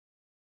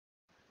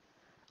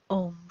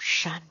Om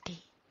Shanti.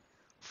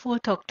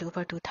 4th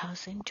October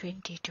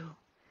 2022.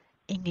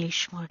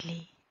 English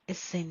Murli.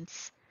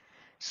 Essence.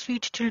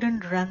 Sweet children,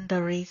 run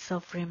the race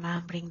of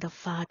remembering the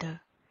Father.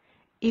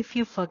 If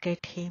you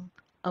forget him,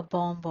 a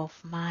bomb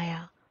of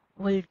Maya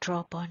will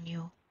drop on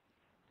you.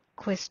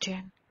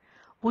 Question.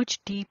 Which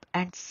deep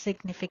and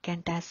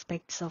significant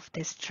aspects of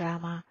this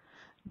drama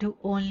do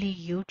only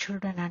you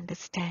children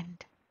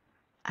understand?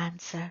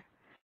 Answer.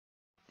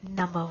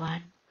 Number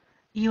 1.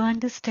 You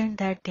understand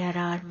that there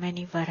are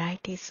many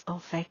varieties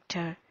of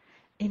actor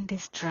in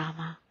this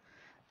drama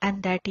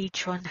and that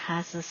each one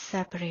has a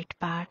separate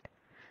part.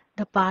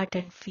 The part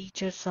and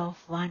features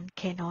of one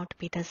cannot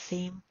be the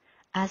same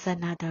as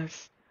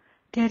another's.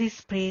 There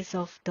is praise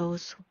of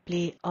those who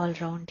play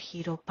all-round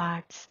hero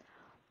parts,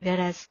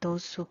 whereas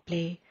those who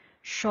play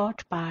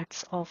short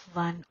parts of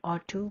one or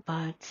two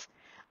parts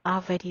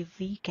are very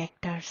weak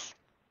actors.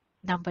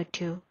 Number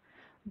 2.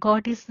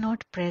 God is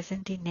not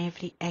present in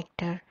every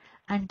actor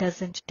and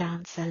doesn't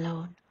dance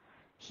alone.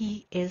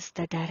 He is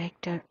the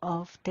director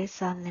of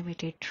this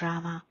unlimited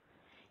drama.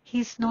 He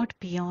is not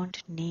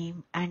beyond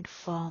name and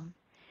form.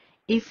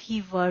 If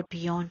he were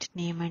beyond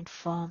name and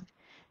form,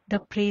 the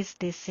praise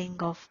they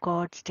sing of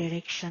God's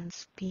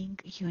directions being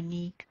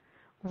unique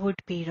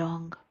would be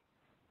wrong.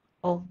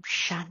 Om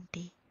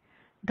Shanti.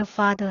 The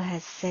Father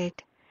has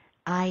said,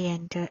 I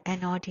enter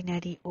an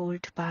ordinary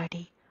old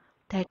body,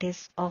 that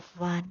is, of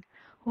one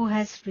who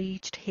has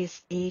reached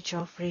his age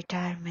of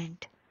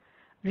retirement.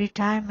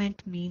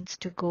 Retirement means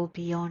to go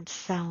beyond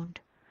sound.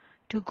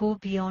 To go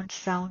beyond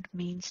sound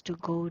means to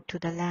go to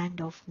the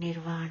land of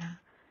nirvana.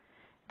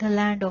 The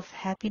land of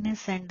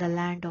happiness and the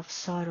land of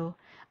sorrow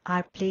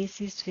are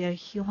places where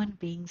human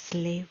beings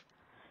live.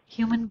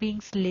 Human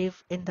beings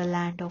live in the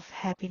land of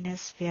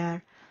happiness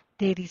where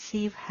they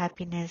receive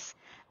happiness,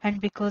 and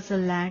because a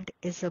land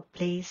is a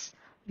place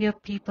where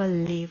people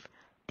live,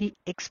 the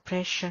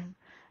expression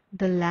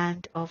the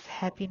land of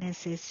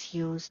happiness is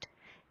used.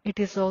 It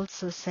is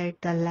also said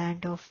the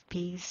land of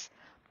peace,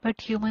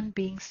 but human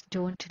beings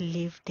don't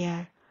live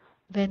there.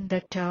 When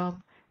the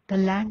term the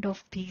land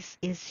of peace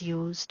is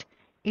used,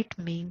 it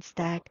means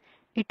that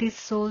it is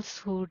souls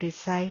who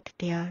reside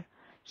there.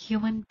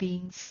 Human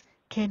beings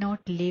cannot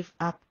live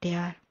up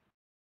there.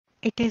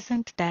 It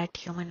isn't that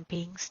human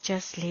beings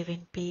just live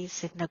in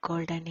peace in the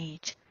golden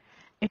age.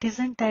 It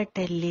isn't that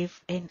they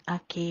live in a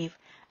cave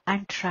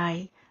and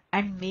try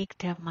and make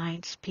their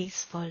minds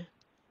peaceful.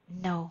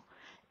 No,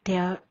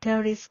 there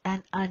is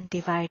an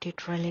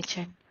undivided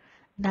religion.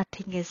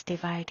 Nothing is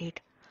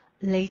divided.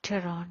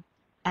 Later on,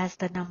 as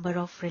the number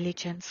of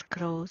religions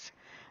grows,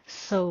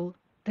 so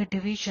the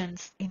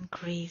divisions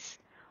increase.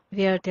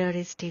 Where there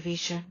is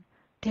division,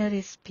 there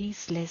is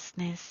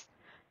peacelessness.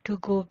 To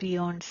go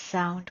beyond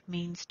sound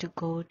means to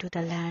go to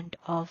the land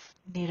of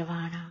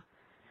nirvana.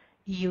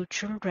 You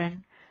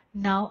children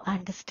now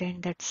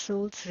understand that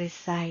souls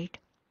reside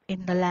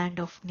in the land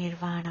of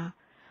nirvana,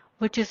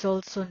 which is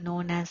also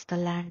known as the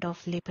land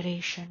of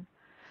liberation.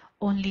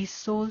 Only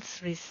souls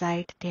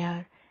reside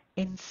there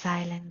in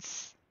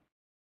silence.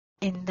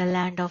 In the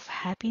land of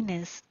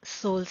happiness,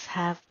 souls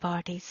have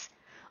bodies.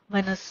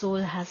 When a soul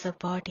has a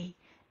body,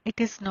 it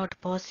is not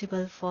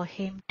possible for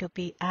him to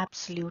be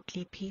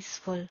absolutely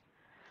peaceful.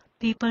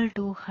 People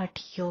do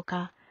hatha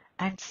yoga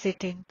and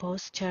sit in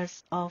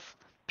postures of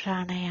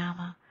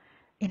pranayama,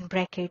 in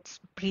brackets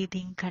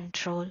breathing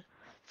control,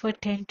 for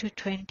 10 to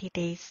 20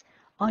 days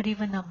or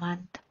even a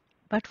month.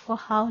 But for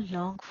how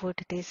long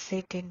would they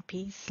sit in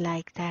peace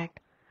like that?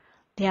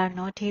 They are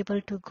not able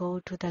to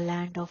go to the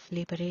land of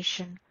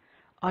liberation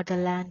or the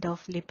land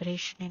of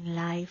liberation in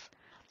life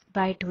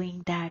by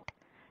doing that.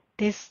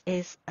 This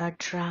is a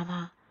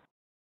drama.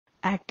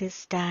 At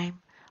this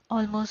time,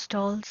 almost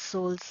all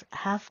souls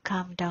have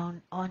come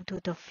down onto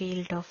the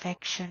field of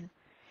action.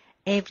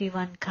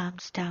 Everyone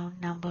comes down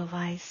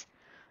number-wise.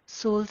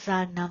 Souls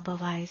are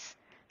number-wise.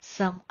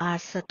 Some are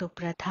Sato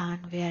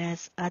Pradhan,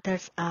 whereas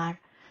others are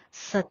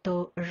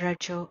Sato,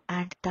 Rajo,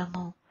 and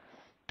Tamo.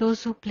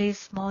 Those who play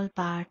small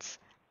parts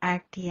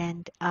at the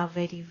end are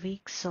very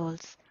weak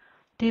souls.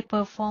 They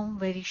perform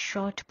very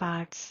short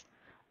parts.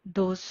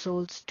 Those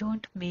souls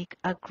don't make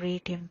a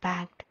great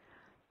impact.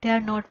 They are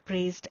not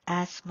praised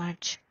as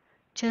much.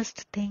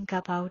 Just think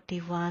about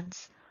the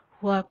ones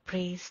who are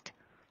praised.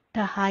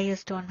 The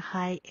highest on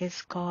high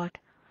is God.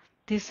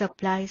 This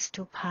applies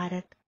to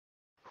Bharat.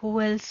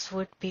 Who else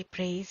would be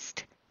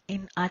praised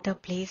in other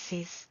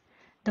places?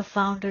 The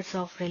founders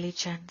of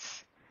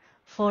religions.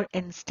 For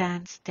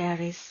instance, there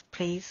is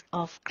praise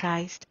of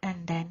Christ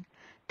and then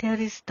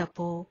there is the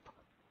Pope.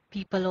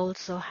 People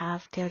also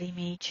have their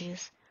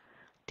images.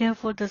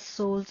 Therefore, the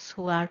souls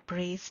who are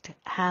praised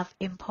have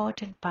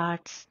important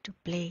parts to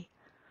play.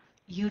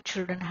 You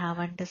children have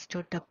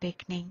understood the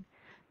beginning,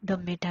 the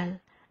middle,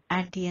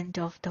 and the end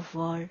of the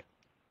world.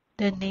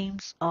 The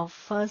names of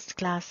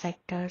first-class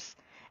actors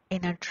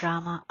in a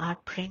drama are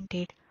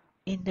printed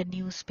in the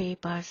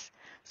newspapers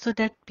so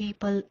that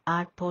people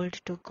are pulled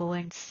to go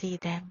and see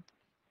them.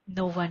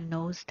 No one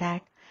knows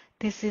that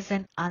this is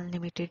an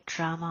unlimited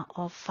drama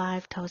of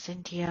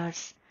 5,000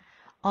 years.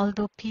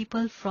 Although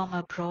people from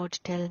abroad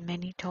tell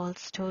many tall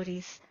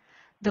stories,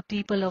 the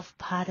people of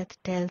Bharat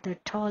tell the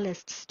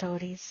tallest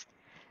stories.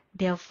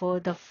 Therefore,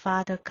 the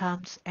Father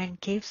comes and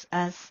gives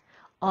us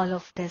all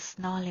of this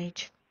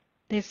knowledge.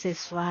 This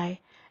is why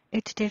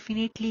it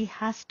definitely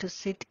has to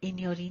sit in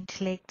your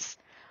intellects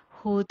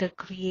who the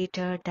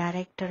creator,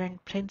 director,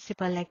 and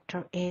principal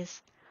actor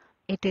is.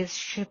 It is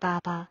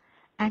Shivbaba,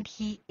 and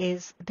he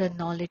is the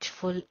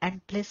knowledgeful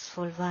and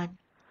blissful one.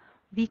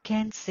 We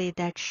can say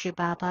that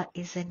Shivbaba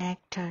is an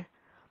actor.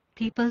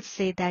 People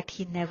say that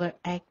he never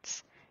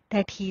acts,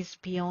 that he is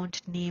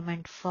beyond name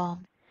and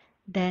form.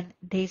 Then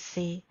they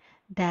say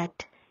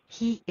that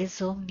he is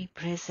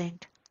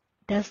omnipresent.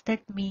 Does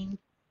that mean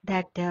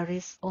that there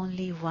is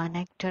only one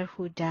actor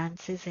who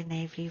dances in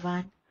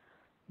everyone?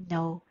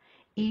 No,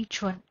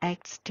 each one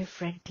acts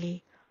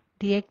differently.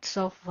 The acts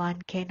of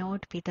one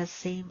cannot be the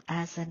same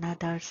as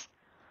another's.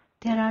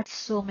 There are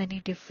so many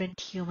different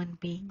human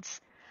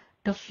beings.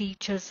 The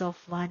features of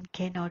one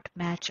cannot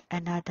match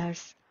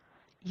another's.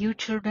 You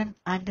children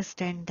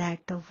understand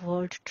that the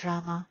word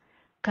drama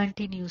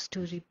continues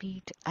to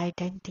repeat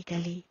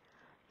identically.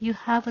 You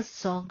have a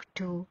song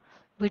too,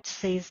 which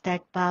says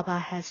that Baba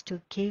has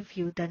to give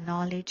you the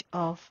knowledge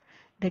of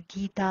the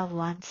Gita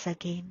once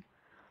again.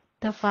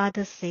 The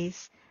Father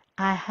says,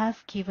 I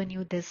have given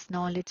you this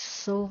knowledge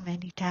so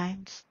many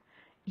times.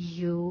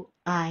 You,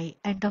 I,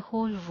 and the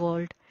whole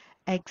world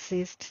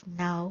exist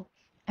now,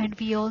 and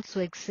we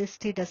also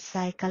existed a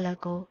cycle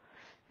ago.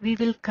 We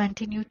will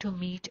continue to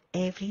meet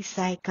every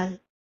cycle.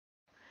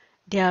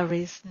 There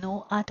is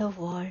no other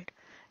world.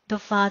 The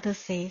Father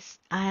says,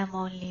 I am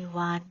only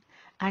one,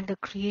 and the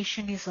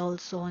creation is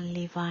also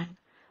only one.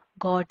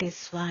 God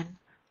is one.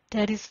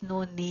 There is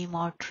no name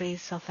or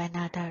trace of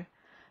another.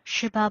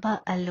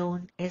 Shivbaba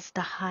alone is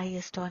the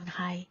highest on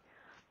high.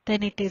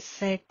 Then it is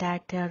said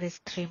that there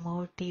is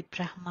Trimurti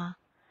Brahma.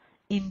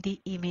 In the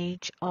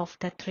image of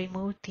the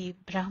Trimurti,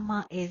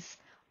 Brahma is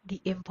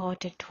the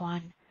important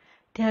one.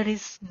 There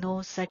is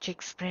no such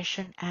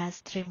expression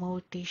as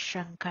Trimurti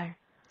Shankar.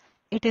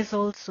 It is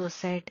also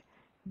said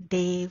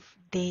Dev,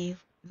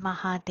 Dev,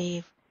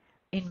 Mahadev,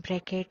 in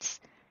brackets,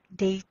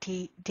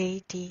 deity,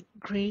 deity,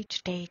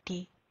 great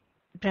deity.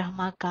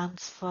 Brahma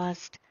comes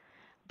first.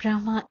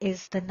 Brahma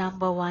is the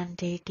number one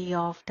deity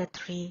of the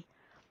three.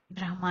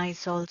 Brahma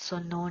is also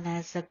known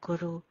as a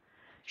guru.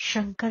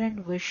 Shankar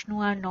and Vishnu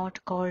are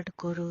not called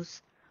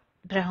gurus.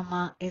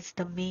 Brahma is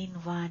the main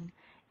one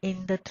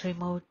in the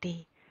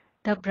Trimurti.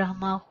 The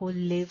Brahma who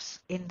lives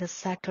in the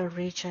subtle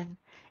region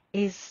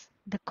is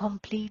the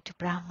complete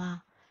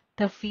Brahma.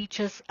 The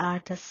features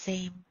are the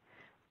same.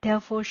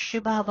 Therefore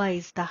Shivbaba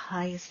is the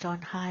highest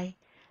on high,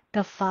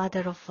 the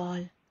father of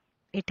all.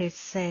 It is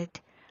said,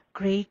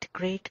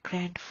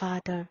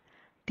 great-great-grandfather,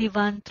 the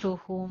one through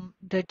whom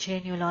the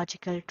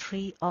genealogical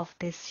tree of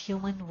this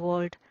human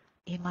world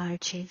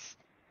emerges.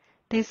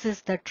 This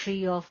is the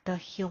tree of the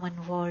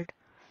human world.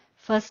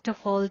 First of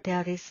all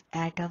there is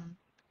Adam,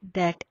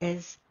 that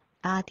is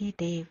Adi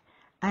Dev,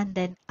 and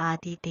then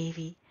Adi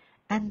Devi,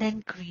 and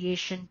then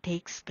creation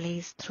takes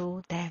place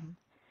through them.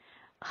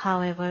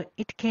 However,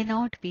 it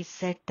cannot be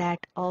said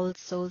that all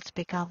souls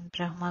become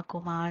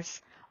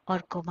Brahmakumaris or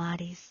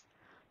Kumaris.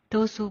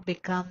 Those who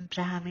become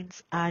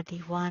Brahmins are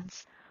the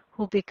ones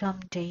who become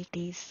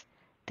deities.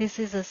 This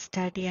is a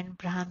study, and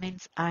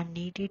Brahmins are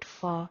needed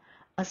for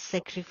a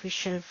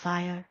sacrificial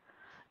fire.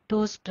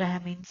 Those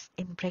Brahmins,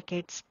 in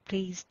brackets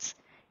priests,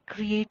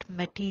 create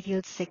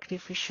material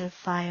sacrificial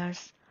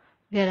fires,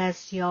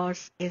 whereas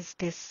yours is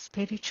this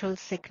spiritual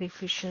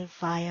sacrificial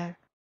fire.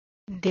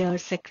 Their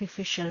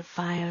sacrificial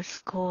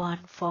fires go on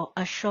for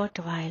a short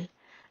while,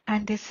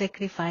 and they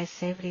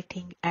sacrifice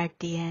everything at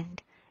the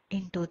end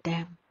into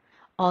them,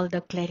 all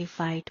the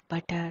clarified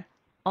butter,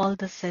 all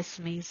the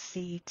sesame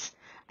seeds,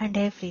 and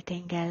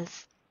everything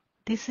else.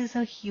 This is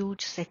a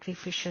huge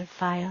sacrificial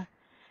fire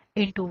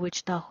into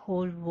which the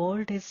whole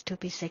world is to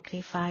be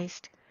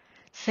sacrificed.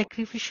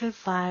 Sacrificial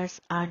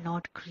fires are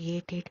not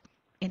created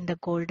in the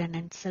golden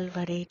and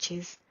silver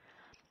ages.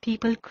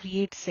 People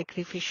create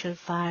sacrificial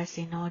fires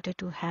in order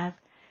to have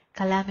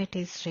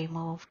calamities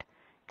removed.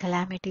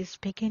 Calamities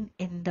begin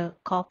in the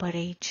copper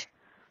age.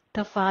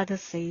 The Father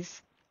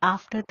says,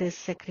 after this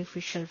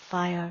sacrificial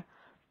fire,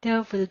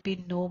 there will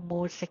be no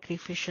more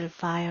sacrificial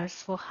fires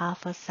for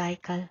half a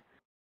cycle.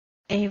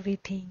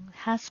 Everything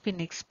has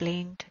been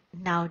explained.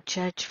 Now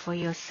judge for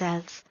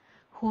yourselves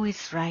who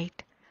is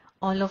right.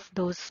 All of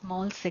those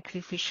small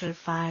sacrificial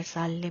fires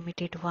are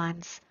limited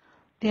ones,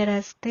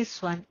 whereas this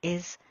one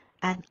is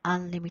an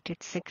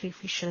unlimited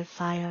sacrificial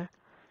fire.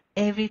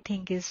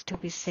 Everything is to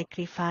be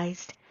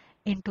sacrificed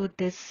into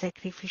this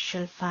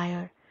sacrificial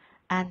fire,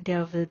 and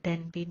there will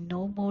then be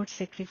no more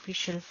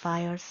sacrificial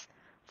fires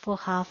for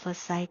half a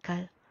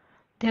cycle.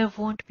 There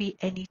won't be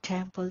any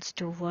temples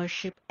to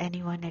worship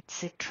anyone,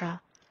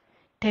 etc.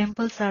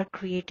 Temples are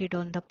created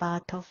on the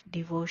path of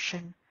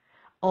devotion.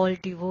 All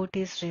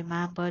devotees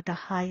remember the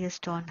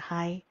highest on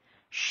high,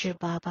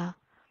 Shivbaba,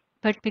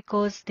 but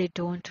because they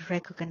don't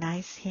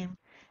recognize him,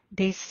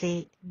 they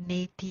say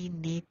Neti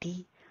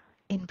Neti.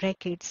 in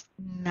brackets,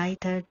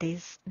 neither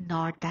this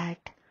nor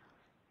that.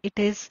 It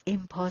is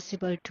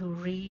impossible to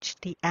reach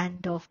the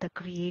end of the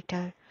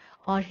Creator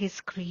or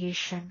His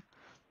creation.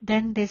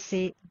 Then they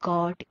say,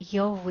 God,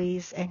 your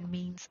ways and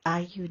means are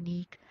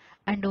unique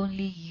and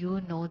only you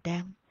know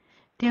them.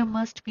 There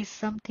must be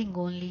something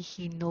only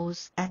He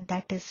knows, and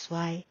that is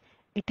why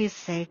it is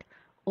said,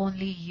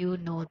 only you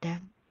know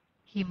them.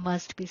 He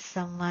must be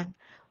someone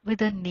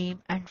with a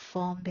name and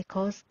form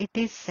because it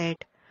is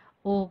said,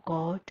 O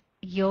God,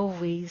 your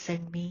ways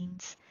and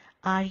means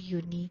are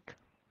unique.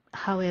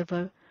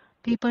 However,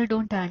 people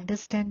don't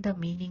understand the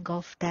meaning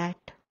of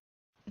that.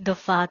 The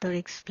father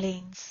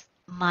explains,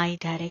 my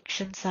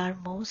directions are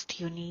most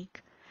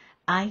unique.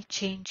 I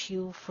change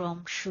you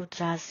from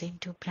Shudras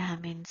into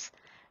Brahmins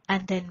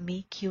and then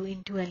make you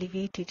into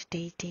elevated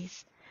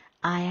deities.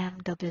 I am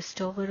the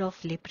bestower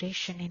of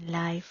liberation in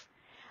life.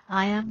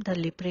 I am the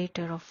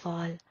liberator of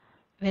all.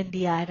 When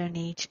the Iron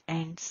Age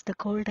ends, the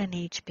Golden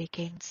Age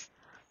begins.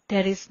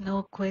 There is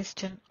no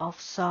question of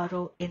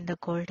sorrow in the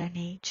Golden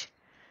Age.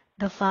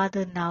 The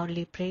Father now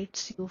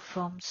liberates you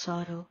from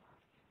sorrow.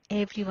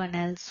 Everyone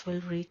else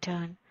will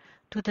return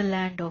to the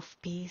land of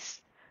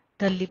peace.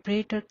 The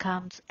liberator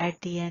comes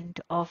at the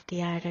end of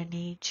the Iron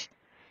Age.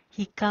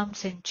 He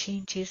comes and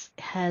changes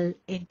hell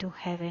into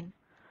heaven.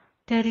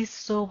 There is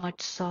so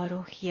much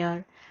sorrow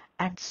here,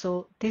 and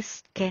so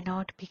this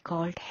cannot be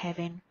called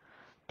heaven.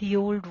 The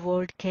old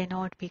world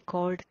cannot be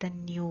called the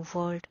new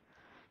world.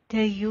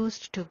 There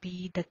used to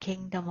be the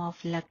kingdom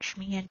of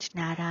Lakshmi and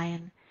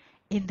Narayan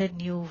in the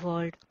new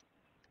world.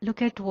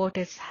 Look at what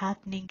is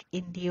happening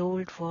in the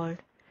old world.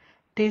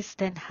 This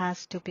then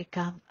has to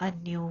become a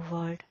new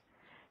world.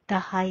 The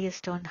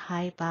highest on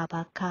high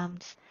Baba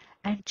comes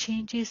and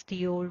changes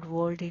the old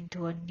world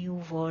into a new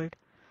world.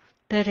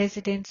 The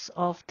residents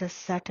of the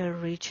subtle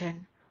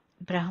region,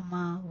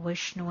 Brahma,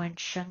 Vishnu and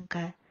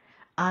Shankar,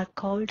 are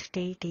called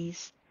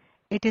deities.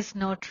 It is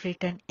not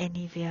written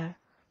anywhere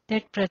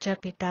that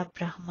Prajapita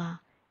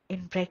Brahma,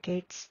 in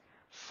brackets,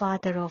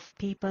 father of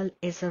people,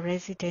 is a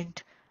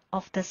resident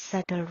of the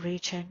subtle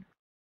region.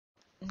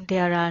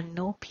 There are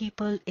no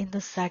people in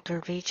the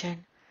subtle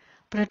region.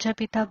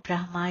 Prajapita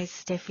Brahma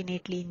is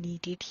definitely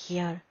needed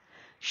here.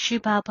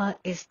 Shivbaba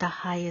is the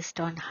highest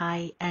on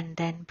high and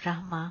then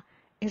Brahma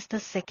is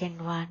the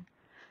second one.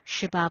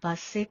 Shivbaba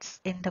sits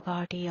in the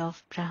body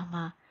of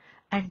Brahma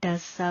and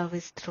does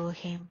service through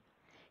him.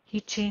 He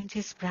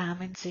changes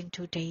Brahmins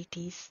into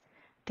deities.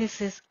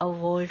 This is a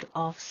world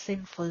of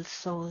sinful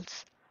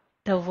souls,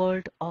 the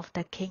world of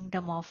the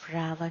kingdom of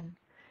Ravan.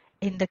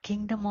 In the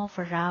kingdom of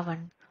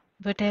Ravan,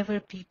 whatever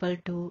people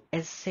do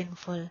is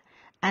sinful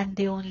and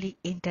they only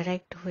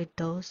interact with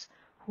those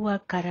who are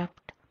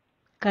corrupt.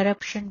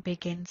 Corruption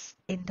begins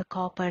in the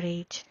copper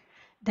age.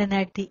 Then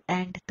at the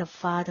end the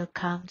Father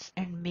comes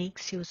and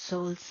makes you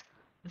souls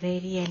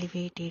very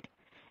elevated.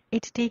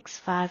 It takes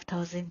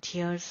 5,000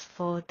 years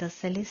for the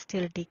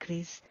celestial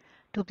degrees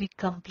to be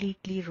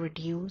completely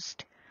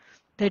reduced.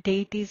 The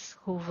deities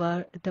who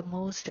were the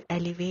most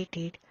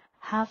elevated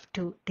have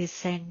to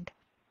descend.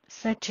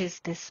 Such is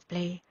this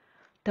play.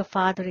 The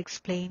Father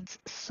explains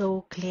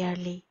so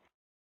clearly.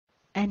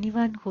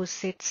 Anyone who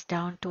sits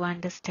down to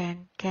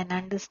understand can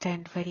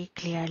understand very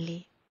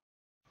clearly.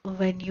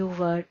 When you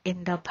were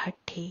in the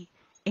Bhatti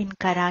in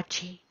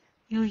Karachi,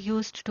 you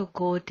used to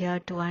go there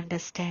to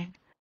understand.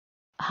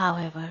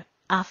 However,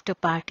 after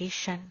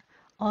partition,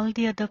 all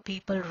the other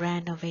people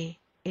ran away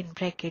in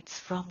brackets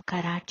from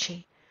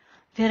Karachi,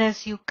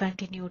 whereas you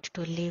continued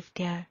to live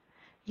there.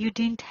 You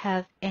didn't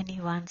have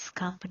anyone's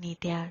company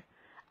there.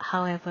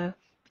 However,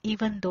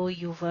 even though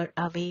you were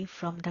away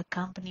from the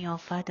company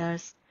of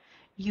others,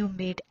 you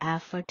made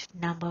effort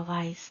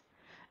number-wise.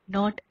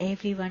 Not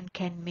everyone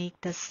can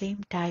make the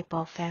same type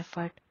of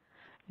effort.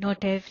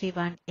 Not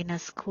everyone in a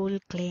school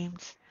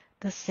claims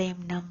the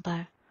same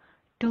number.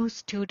 Two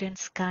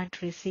students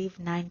can't receive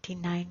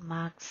 99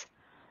 marks.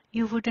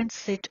 You wouldn't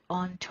sit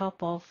on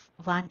top of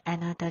one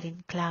another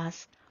in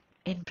class,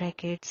 in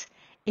brackets,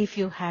 if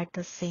you had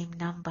the same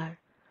number.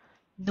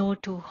 No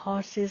two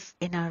horses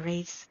in a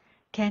race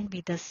can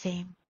be the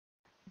same.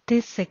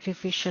 This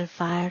sacrificial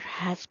fire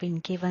has been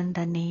given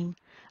the name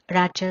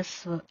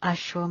Rajasva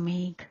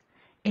Ashwamedh,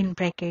 in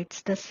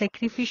brackets, the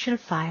sacrificial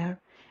fire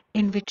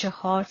in which a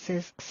horse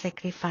is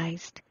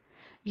sacrificed.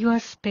 You are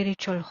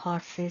spiritual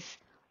horses.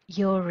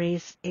 Your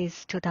race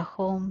is to the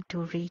home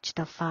to reach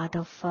the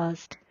Father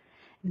first.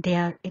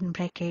 There, in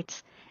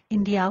brackets,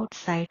 in the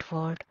outside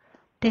world,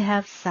 they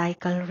have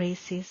cycle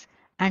races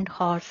and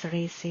horse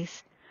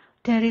races.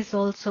 There is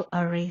also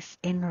a race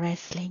in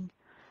wrestling.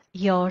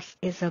 Yours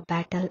is a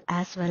battle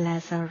as well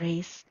as a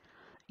race.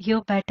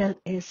 Your battle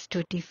is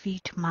to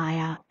defeat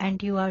Maya,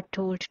 and you are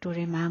told to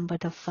remember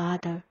the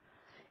Father.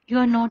 You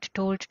are not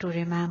told to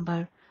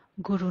remember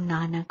Guru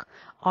Nanak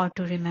or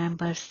to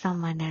remember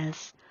someone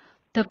else.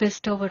 The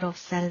bestower of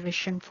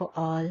salvation for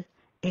all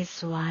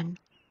is one.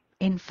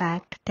 In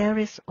fact, there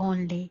is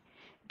only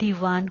the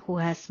one who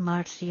has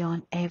mercy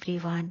on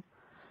everyone.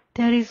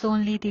 There is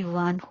only the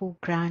one who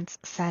grants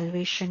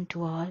salvation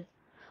to all.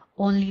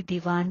 Only the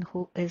one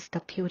who is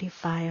the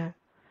purifier.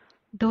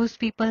 Those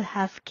people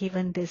have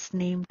given this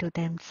name to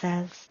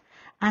themselves,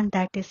 and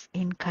that is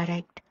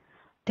incorrect.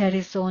 There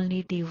is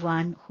only the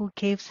one who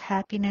gives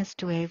happiness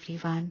to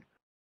everyone.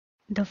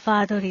 The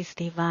Father is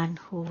the one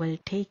who will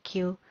take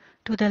you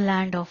to the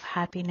land of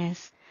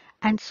happiness,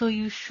 and so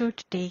you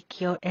should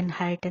take your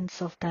inheritance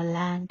of the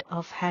land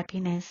of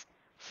happiness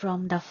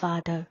from the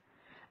Father.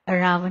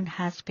 Ravan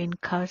has been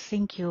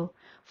cursing you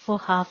for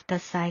half the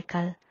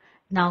cycle.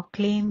 Now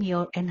claim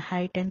your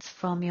inheritance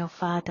from your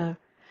Father.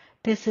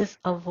 This is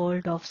a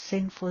world of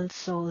sinful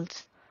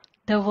souls.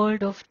 The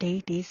world of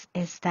deities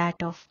is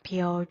that of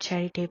pure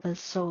charitable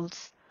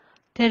souls.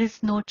 There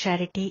is no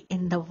charity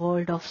in the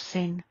world of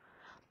sin.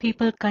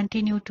 People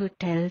continue to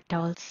tell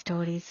tall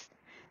stories,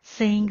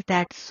 saying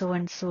that so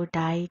and so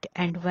died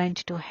and went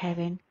to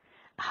heaven.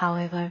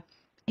 However,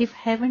 if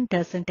heaven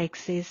doesn't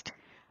exist,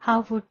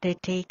 how would they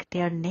take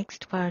their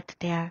next birth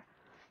there?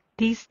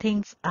 These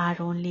things are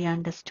only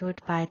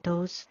understood by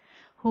those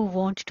who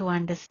want to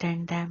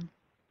understand them.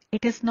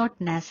 It is not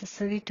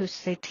necessary to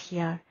sit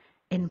here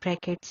in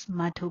brackets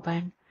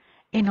Madhuban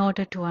in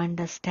order to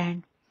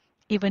understand.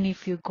 Even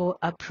if you go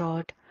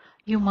abroad,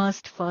 you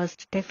must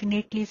first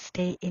definitely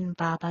stay in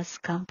Baba's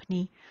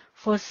company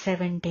for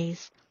 7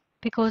 days,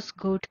 because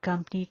good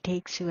company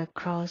takes you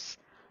across,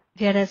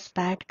 whereas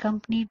bad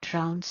company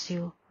drowns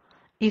you.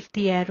 If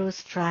the arrow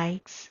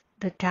strikes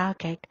the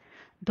target,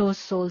 those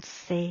souls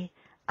say,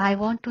 I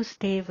want to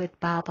stay with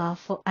Baba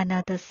for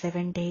another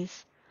 7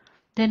 days.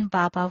 Then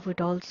Baba would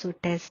also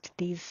test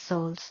these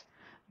souls.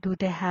 Do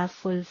they have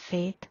full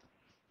faith?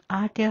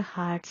 Are their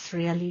hearts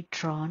really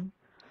drawn?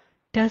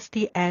 Does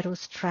the arrow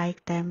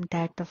strike them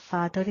that the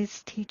Father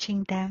is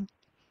teaching them?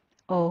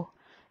 Oh,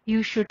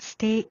 you should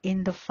stay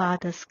in the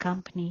Father's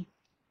company.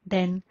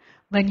 Then,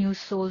 when your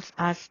souls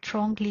are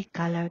strongly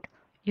colored,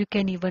 you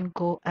can even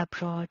go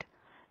abroad.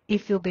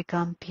 If you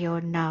become pure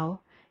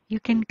now,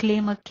 you can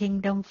claim a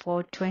kingdom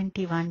for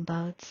 21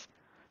 births.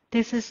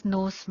 This is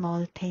no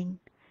small thing.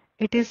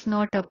 It is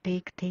not a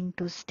big thing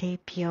to stay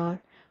pure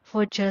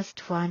for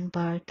just one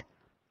birth.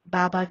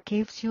 Baba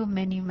gives you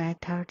many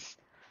methods.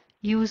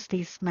 Use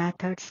these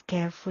methods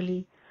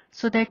carefully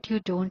so that you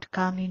don't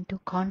come into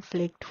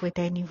conflict with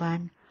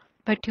anyone,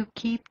 but you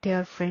keep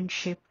their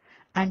friendship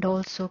and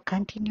also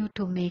continue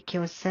to make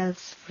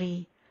yourselves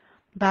free.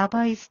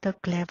 Baba is the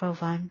clever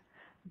one,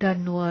 the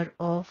knower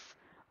of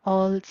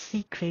all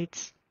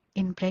secrets,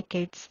 in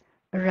brackets,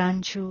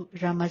 Ranju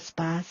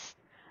Ramasbas,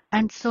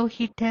 and so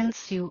he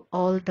tells you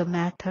all the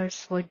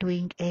methods for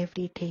doing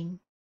everything.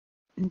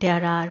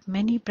 There are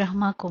many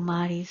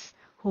Brahmakumaris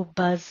who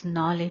buzz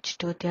knowledge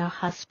to their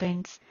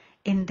husbands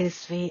in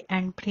this way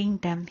and bring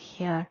them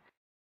here.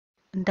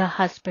 The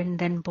husband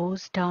then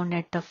bows down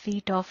at the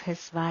feet of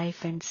his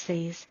wife and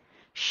says,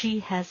 She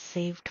has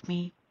saved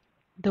me.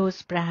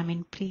 Those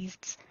Brahmin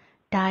priests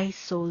tie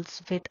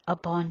souls with a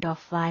bond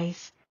of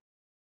vice.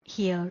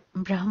 Here,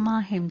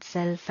 Brahma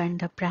himself and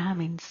the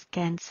Brahmins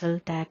cancel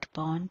that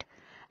bond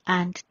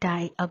and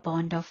tie a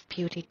bond of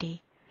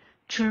purity.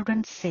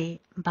 Children say,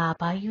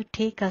 Baba, you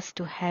take us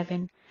to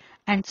heaven,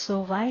 and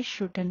so why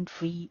shouldn't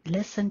we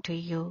listen to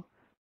you?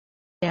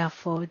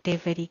 Therefore, they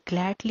very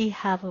gladly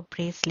have a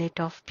bracelet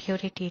of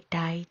purity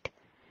tied.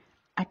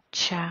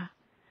 Acha,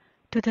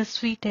 to the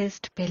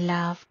sweetest,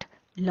 beloved,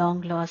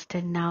 long lost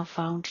and now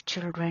found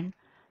children,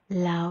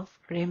 love,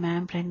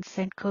 remembrance,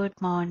 and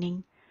good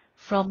morning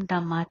from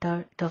the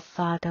mother, the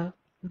father,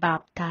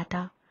 Bap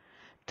Dada.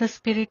 The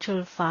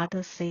spiritual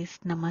father says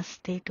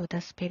Namaste to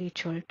the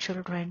spiritual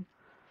children.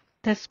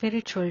 The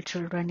spiritual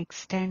children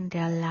extend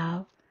their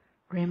love,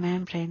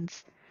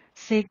 remembrance,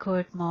 say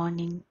good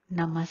morning,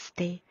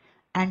 namaste,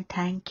 and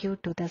thank you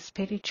to the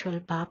spiritual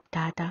Bap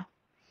Dada.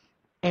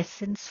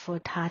 Essence for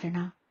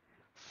Dharana.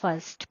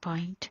 First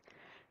point.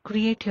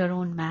 Create your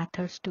own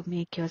methods to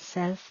make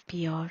yourself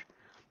pure.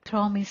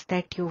 Promise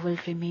that you will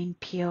remain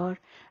pure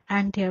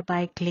and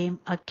thereby claim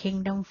a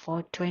kingdom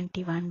for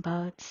 21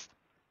 births.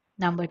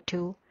 Number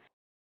 2.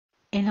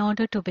 In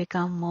order to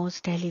become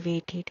most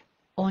elevated,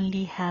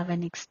 only have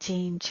an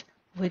exchange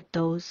with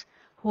those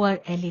who are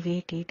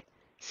elevated.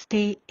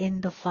 Stay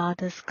in the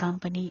Father's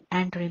company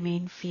and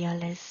remain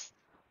fearless.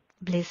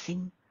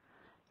 Blessing.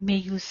 May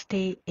you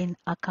stay in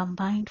a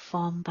combined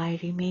form by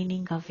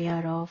remaining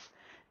aware of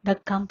the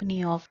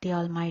company of the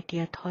Almighty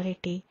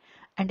Authority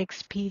and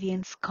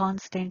experience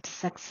constant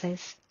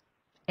success.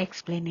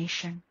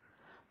 Explanation.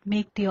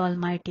 Make the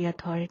Almighty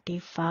Authority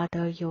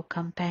Father your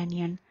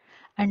companion,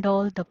 and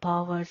all the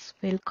powers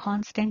will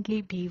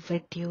constantly be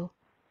with you.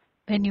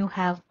 When you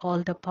have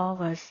all the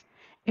powers,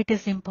 it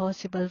is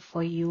impossible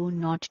for you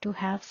not to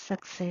have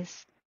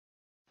success.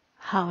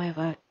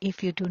 However,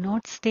 if you do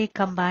not stay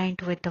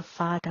combined with the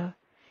Father,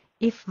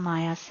 if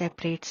Maya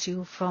separates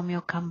you from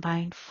your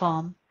combined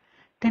form,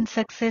 then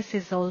success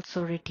is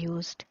also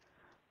reduced.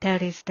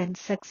 There is then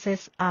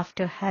success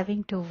after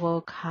having to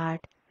work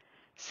hard.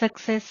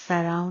 Success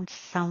surrounds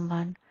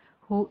someone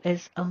who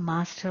is a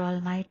Master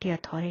Almighty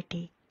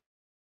Authority.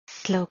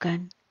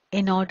 Slogan.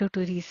 In order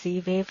to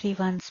receive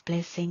everyone's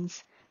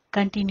blessings,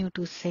 continue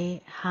to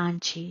say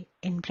Hanji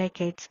in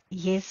brackets,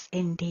 yes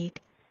indeed,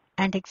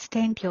 and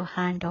extend your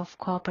hand of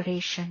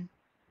cooperation.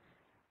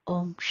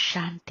 Om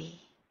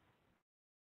Shanti.